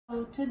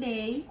So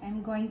today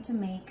I'm going to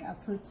make a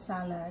fruit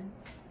salad,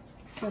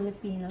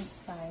 Filipino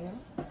style.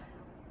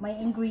 My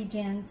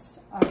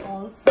ingredients are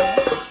all fresh.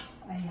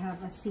 I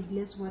have a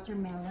seedless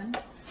watermelon,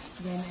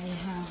 then I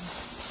have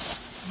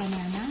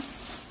banana.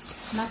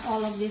 Not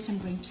all of this I'm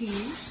going to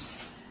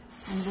use.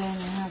 And then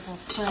I have a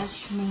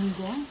fresh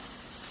mango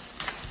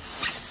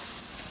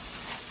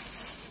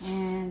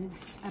and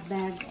a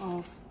bag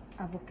of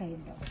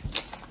avocado.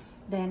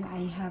 Then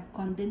I have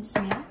condensed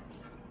milk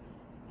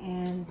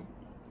and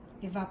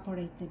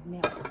evaporated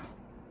milk.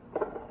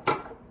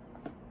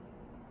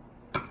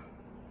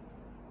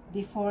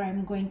 Before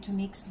I'm going to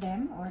mix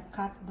them or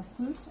cut the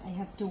fruits, I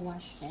have to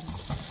wash them.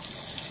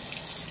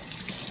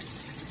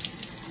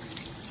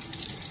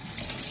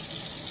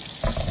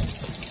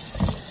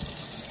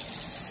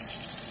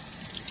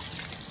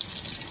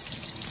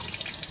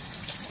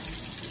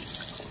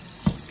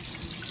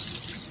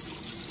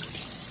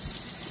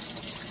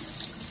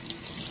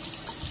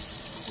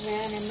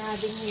 Then I'm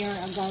adding here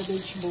a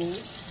garbage bowl.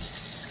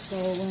 So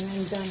when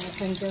I'm done, I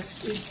can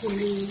just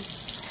easily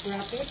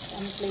wrap it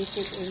and place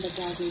it in the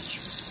garbage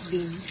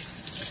bin.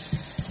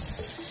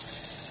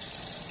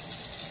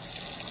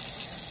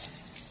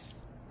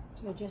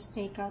 So just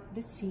take out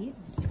the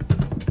seeds.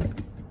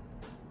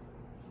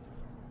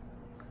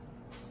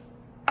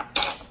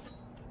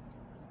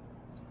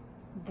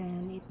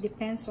 Then it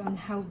depends on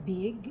how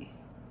big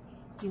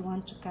you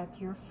want to cut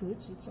your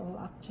fruits. It's all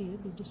up to you.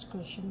 The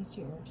discretion is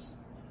yours.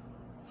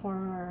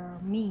 For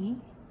me,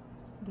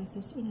 this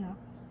is enough.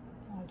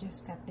 I'll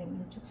just cut them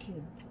into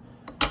cubes.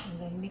 And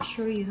then make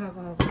sure you have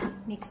a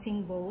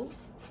mixing bowl.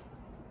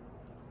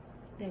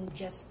 Then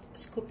just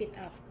scoop it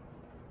up.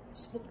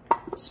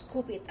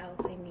 Scoop it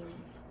out, I mean.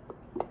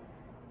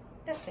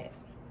 That's it.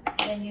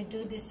 Then you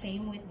do the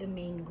same with the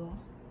mango.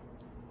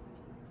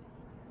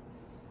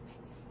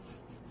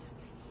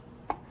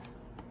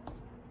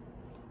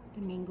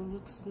 The mango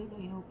looks good.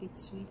 I hope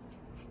it's sweet.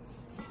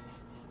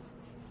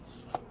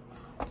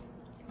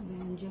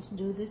 Then just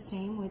do the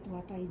same with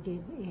what I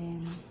did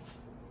in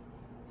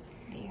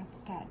the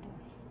avocado.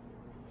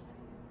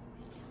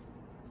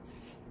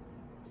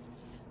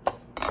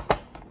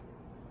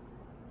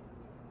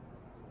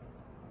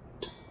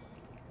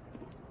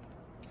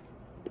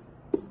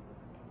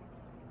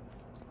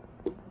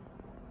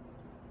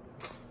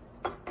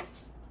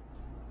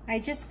 I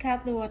just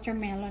cut the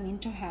watermelon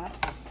into half.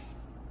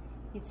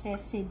 It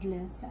says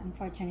seedless.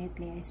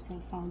 Unfortunately, I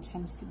still found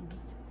some seed.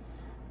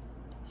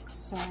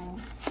 So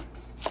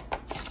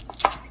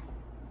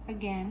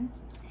again,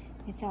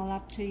 it's all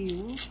up to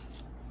you,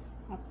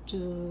 up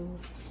to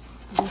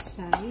the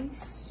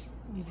size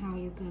and how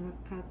you're gonna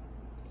cut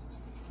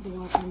the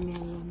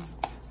watermelon.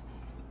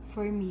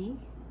 For me,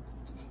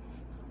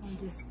 I'll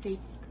just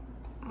take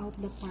out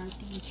the part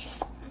which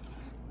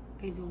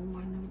I don't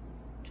want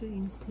to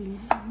include.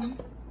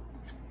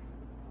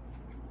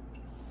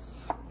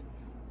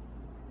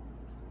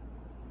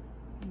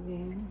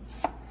 Then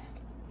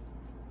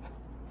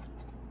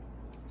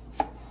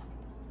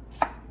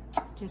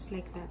just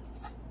like that.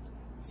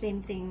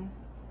 Same thing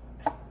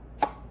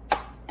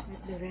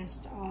with the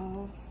rest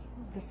of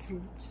the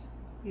fruit.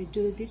 You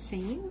do the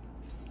same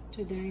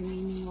to the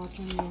remaining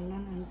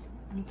watermelon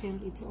until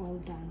it's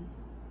all done.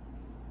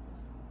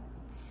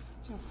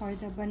 So for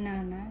the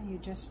banana, you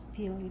just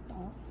peel it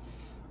off.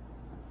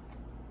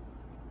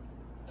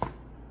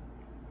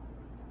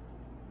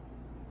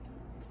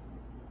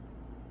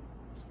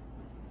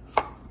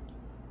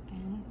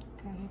 Then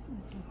cut it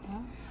into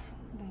half,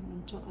 then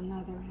into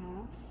another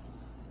half,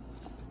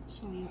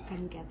 so you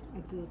can get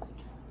a good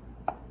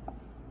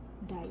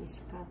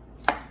dice cut.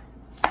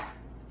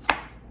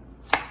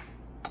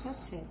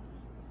 That's it.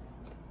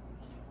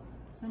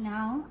 So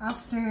now,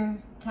 after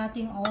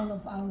cutting all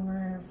of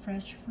our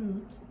fresh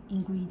fruit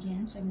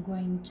ingredients, I'm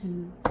going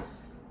to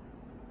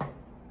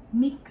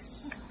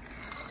mix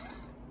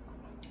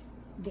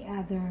the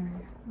other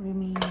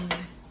remaining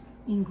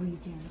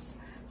ingredients.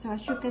 So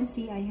as you can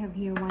see, I have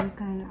here 1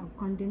 can of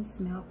condensed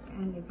milk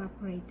and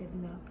evaporated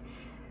milk.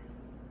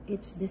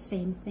 It's the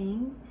same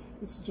thing.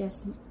 It's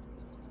just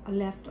a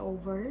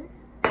leftover,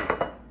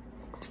 but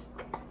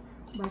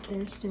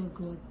they're still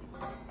good.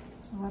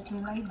 So what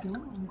will I do?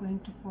 I'm going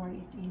to pour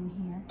it in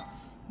here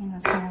in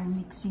a small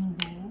mixing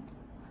bowl,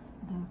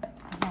 the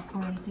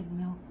evaporated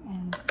milk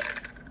and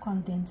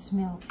condensed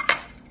milk.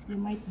 You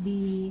might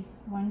be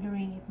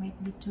wondering, it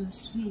might be too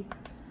sweet,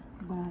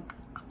 but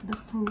the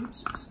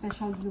fruits,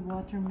 especially the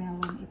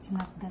watermelon, it's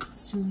not that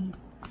sweet.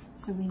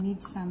 So we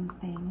need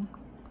something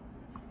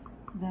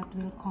that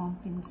will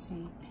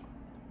compensate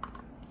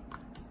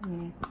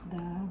with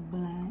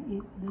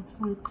the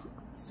fruit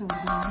so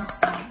bland.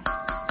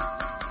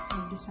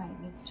 I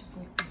decided to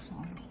put this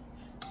on.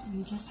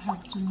 You just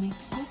have to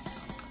mix it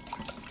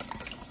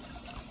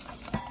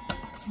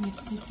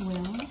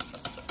well.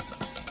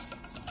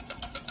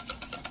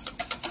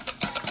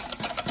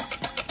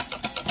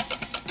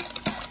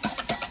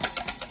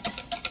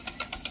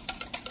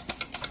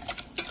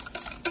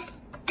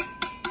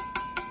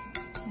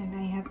 And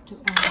I have to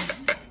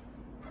add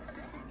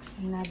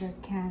another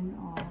can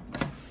of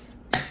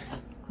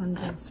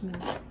condensed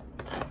milk.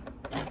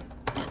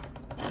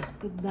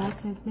 It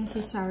doesn't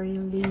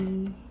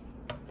necessarily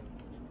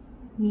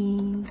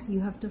means you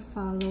have to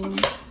follow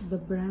the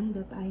brand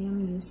that I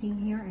am using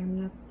here.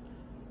 I'm not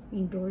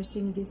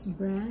endorsing this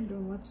brand or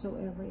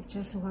whatsoever. It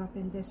just so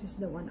happened this is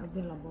the one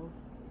available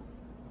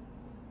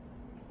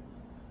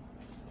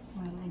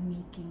while I'm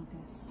making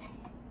this.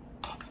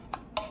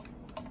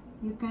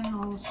 You can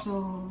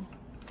also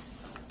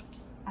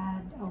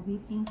add a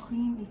whipping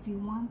cream if you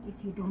want, if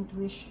you don't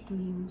wish to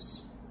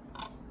use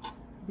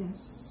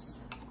this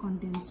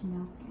condensed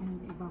milk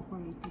and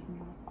evaporated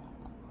milk.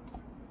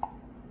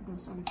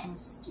 Those are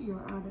just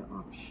your other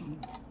option.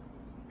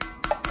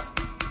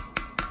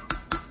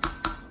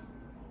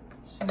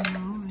 So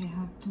now I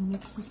have to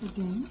mix it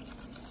again.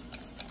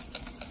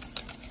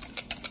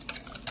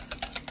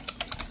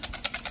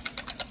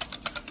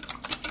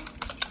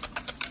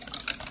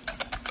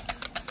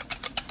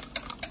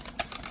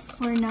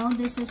 For now,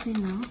 this is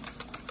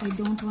enough. I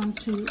don't want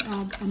to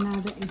add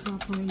another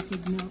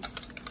evaporated milk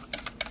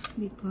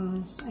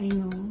because I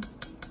know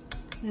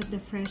that the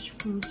fresh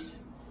fruits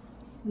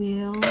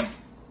will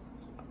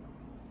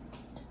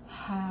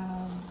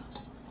have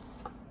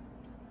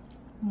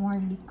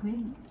more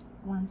liquid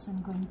once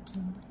I'm going to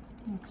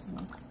mix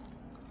this.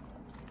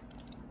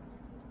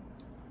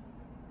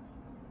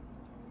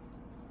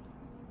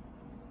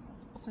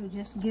 So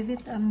just give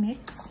it a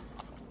mix.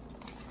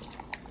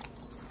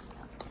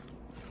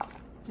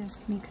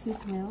 Just mix it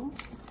well.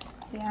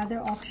 The other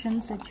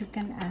options that you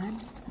can add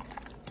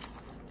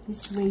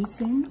is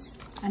raisins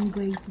and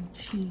grated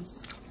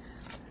cheese.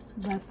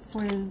 But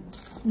for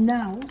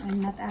now,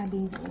 I'm not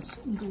adding those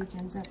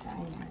ingredients that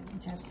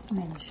I just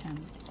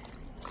mentioned.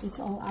 It's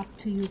all up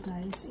to you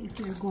guys if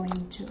you're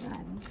going to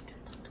add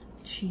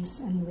cheese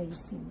and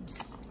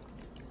raisins.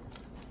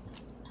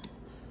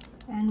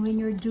 And when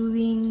you're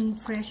doing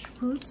fresh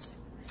fruits,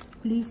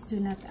 please do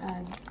not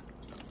add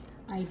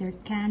either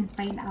canned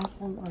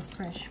pineapple or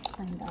fresh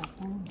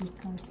pineapple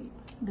because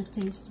the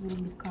taste will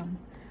become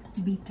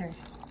bitter.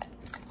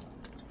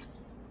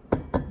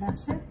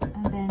 That's it.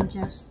 And then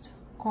just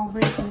cover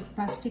it with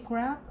plastic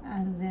wrap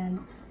and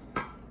then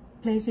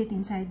place it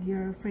inside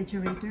your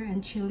refrigerator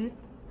and chill it,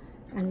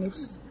 and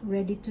it's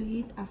ready to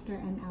eat after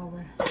an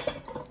hour.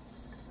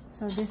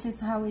 So this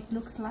is how it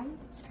looks like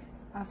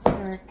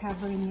after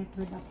covering it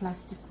with a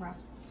plastic wrap.